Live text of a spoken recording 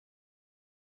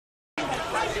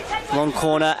Long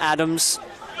corner, Adams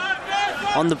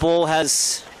on the ball,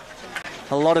 has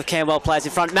a lot of Camberwell players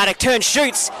in front. Maddock turns,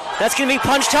 shoots. That's going to be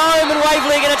punched home, and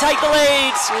Waverley are going to take the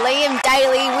lead. Liam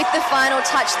Daly with the final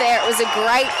touch there. It was a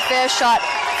great first shot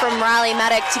from Riley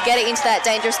Maddock to get it into that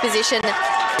dangerous position.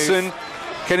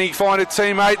 Can he find a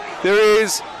teammate? There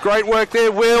is. Great work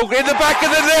there, Will. In the back of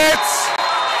the nets!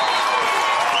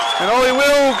 And Ollie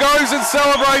Will goes and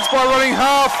celebrates by running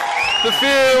half the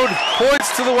field, points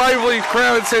to the Waverley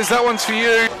crowd and says, that one's for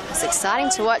you. It's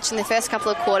exciting to watch in the first couple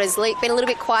of quarters. Been a little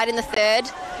bit quiet in the third.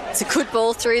 It's a good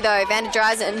ball through though. Van der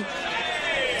Dryzen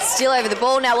still over the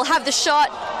ball now. We'll have the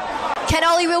shot. Can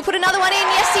Ollie Will put another one in?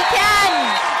 Yes, he can.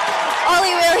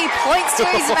 Ollie Will, he points to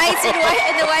his mates in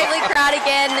the Waverley crowd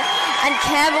again, and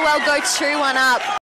Camberwell go 2-1 up.